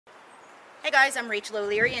guys, I'm Rachel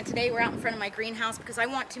O'Leary, and today we're out in front of my greenhouse because I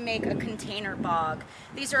want to make a container bog.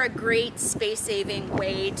 These are a great space-saving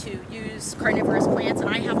way to use carnivorous plants, and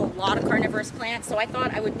I have a lot of carnivorous plants, so I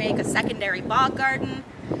thought I would make a secondary bog garden,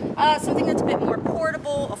 something that's a bit more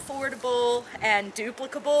portable, affordable, and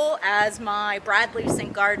duplicable as my Bradley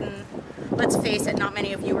sink garden. Let's face it, not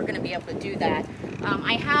many of you are going to be able to do that.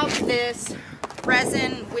 I have this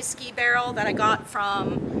resin whiskey barrel that I got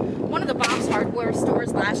from one of the Bob's hardware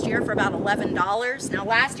stores last year for about $11. Now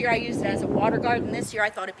last year I used it as a water garden. This year I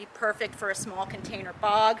thought it'd be perfect for a small container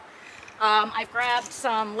bog. I've grabbed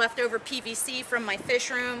some leftover PVC from my fish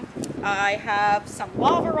room. I have some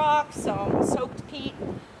lava rock, some soaked peat,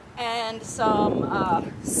 and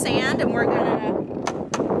some sand, and we're gonna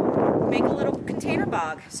make a little container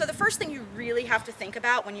bog. So the first thing you really have to think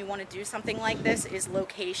about when you want to do something like this is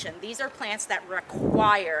location. These are plants that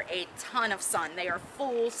require a ton of sun. They are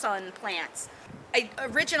full sun plants.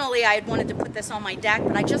 Originally I had wanted to put this on my deck,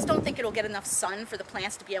 but I just don't think it'll get enough sun for the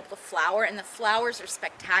plants to be able to flower, and the flowers are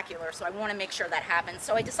spectacular, so I want to make sure that happens.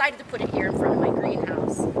 So I decided to put it here in front of my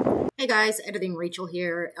greenhouse. Hey guys, Editing Rachel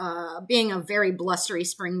here. Being a very blustery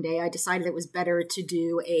spring day, I decided it was better to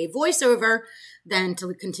do a voiceover than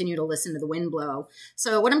to continue to listen to the wind blow.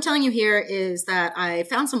 So what I'm telling you here is that I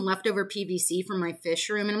found some leftover PVC from my fish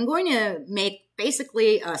room, and I'm going to make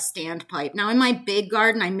basically a standpipe. Now in my big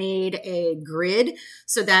garden, I made a grid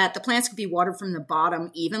so that the plants could be watered from the bottom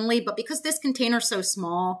evenly, but because this container is so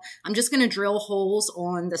small, I'm just going to drill holes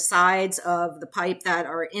on the sides of the pipe that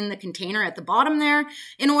are in the container at the bottom there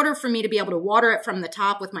in order for me to be able to water it from the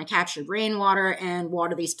top with my captured rainwater and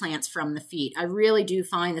water these plants from the feet. I really do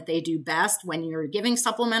find that they do best when you're giving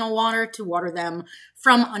supplemental water to water them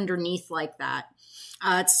from underneath like that.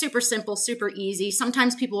 It's super simple, super easy.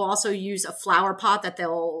 Sometimes people also use a flower pot that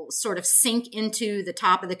they'll sort of sink into the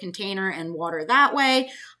top of the container and water that way.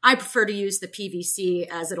 I prefer to use the PVC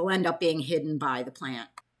as it'll end up being hidden by the plant.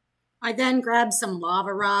 I then grabbed some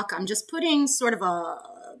lava rock. I'm just putting sort of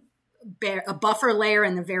a buffer layer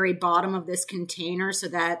in the very bottom of this container so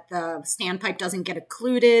that the standpipe doesn't get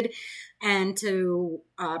occluded, and to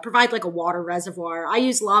provide like a water reservoir. I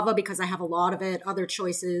use lava because I have a lot of it. Other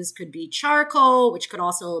choices could be charcoal, which could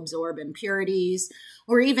also absorb impurities,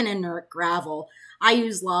 or even inert gravel. I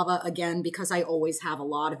use lava again because I always have a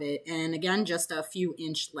lot of it, and again, just a few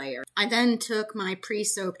inch layer. I then took my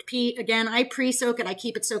pre-soaked peat. Again, I pre-soak it. I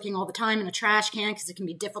keep it soaking all the time in a trash can because it can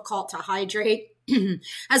be difficult to hydrate.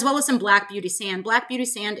 As well as some black beauty sand. Black beauty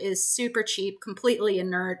sand is super cheap, completely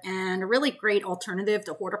inert, and a really great alternative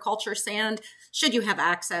to horticulture sand should you have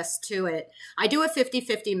access to it. I do a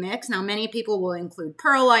 50-50 mix. Now, many people will include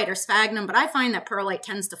perlite or sphagnum, but I find that perlite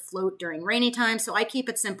tends to float during rainy time, so I keep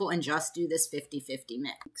it simple and just do this 50-50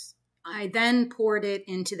 mix. I then poured it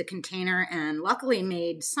into the container and luckily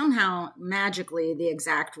made somehow magically the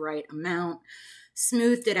exact right amount,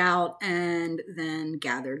 smoothed it out, and then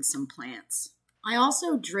gathered some plants. I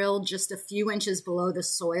also drilled just a few inches below the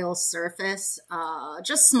soil surface,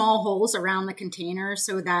 just small holes around the container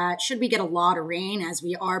so that should we get a lot of rain, as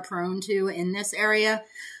we are prone to in this area,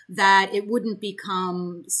 that it wouldn't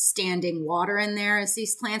become standing water in there, as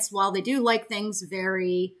these plants, while they do like things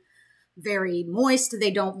very, very moist, they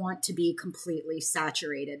don't want to be completely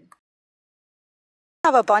saturated. I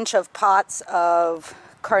have a bunch of pots of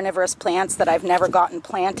carnivorous plants that I've never gotten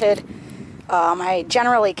planted. I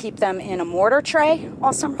generally keep them in a mortar tray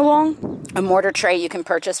all summer long. A mortar tray you can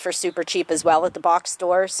purchase for super cheap as well at the box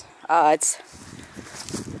stores. It's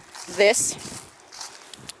this,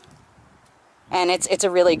 and it's a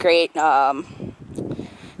really great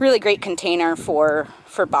container for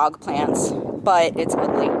bog plants, but it's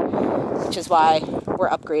ugly, which is why we're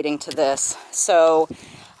upgrading to this. So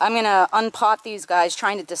I'm gonna unpot these guys,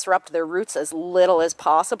 trying to disrupt their roots as little as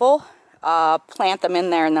possible. Plant them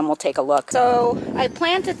in there, and then we'll take a look. So I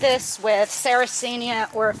planted this with Sarracenia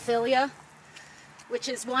orphylla, which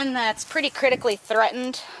is one that's pretty critically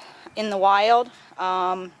threatened in the wild.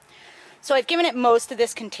 So I've given it most of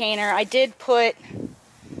this container. I did put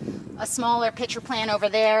a smaller pitcher plant over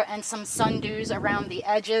there and some sundews around the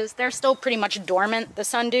edges. They're still pretty much dormant, the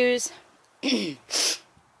sundews.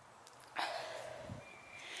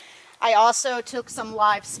 I also took some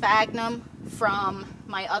live sphagnum from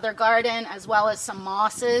my other garden, as well as some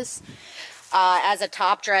mosses as a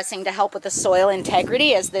top dressing to help with the soil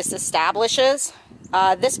integrity as this establishes.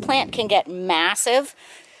 This plant can get massive,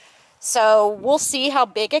 so we'll see how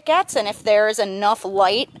big it gets, and if there's enough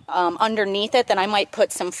light underneath it, then I might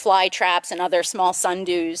put some fly traps and other small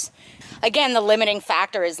sundews. Again, the limiting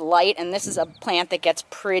factor is light, and this is a plant that gets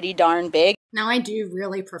pretty darn big. Now, I do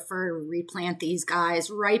really prefer to replant these guys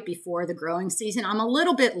right before the growing season. I'm a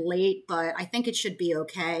little bit late, but I think it should be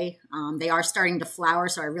okay. They are starting to flower,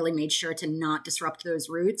 so I really made sure to not disrupt those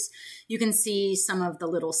roots. You can see some of the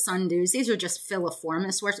little sundews. These are just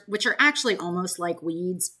filiformis, which are actually almost like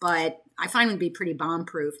weeds, but I find would be pretty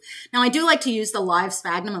bomb-proof. Now, I do like to use the live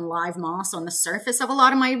sphagnum and live moss on the surface of a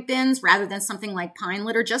lot of my bins rather than something like pine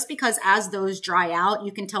litter, just because as those dry out,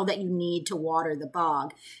 you can tell that you need to water the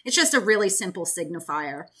bog. It's just a really simple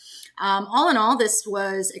signifier. All in all, this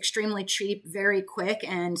was extremely cheap, very quick,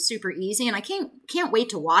 and super easy, and I can't wait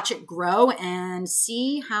to watch it grow and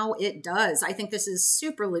see how it does. I think this is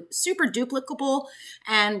super duplicable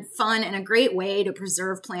and fun and a great way to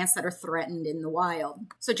preserve plants that are threatened in the wild.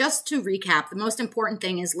 So just to recap, the most important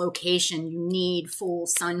thing is location. You need full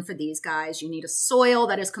sun for these guys. You need a soil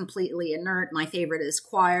that is completely inert. My favorite is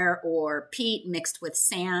coir or peat mixed with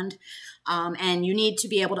sand. And you need to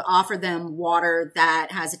be able to offer them water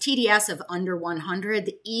that has a TDS of under 100.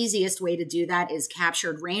 The easiest way to do that is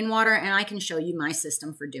captured rainwater, and I can show you my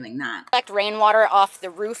system for doing that. Collect rainwater off the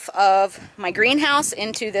roof of my greenhouse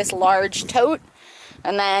into this large tote,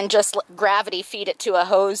 and then just gravity feed it to a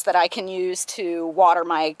hose that I can use to water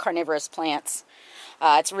my carnivorous plants.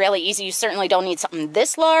 It's really easy. You certainly don't need something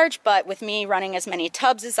this large, but with me running as many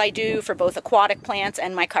tubs as I do for both aquatic plants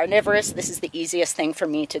and my carnivorous, this is the easiest thing for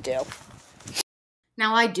me to do.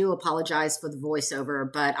 Now, I do apologize for the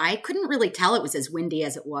voiceover, but I couldn't really tell it was as windy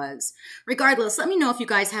as it was. Regardless, let me know if you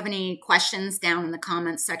guys have any questions down in the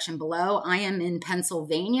comments section below. I am in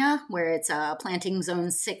Pennsylvania, where it's planting zone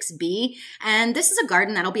 6B, and this is a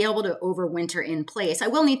garden that'll be able to overwinter in place. I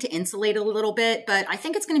will need to insulate it a little bit, but I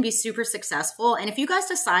think it's going to be super successful. And if you guys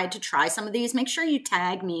decide to try some of these, make sure you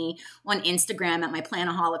tag me on Instagram at my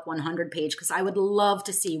Plantaholic 100 page, because I would love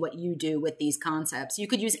to see what you do with these concepts. You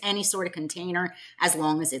could use any sort of container as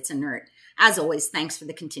long as it's inert. As always, thanks for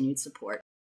the continued support.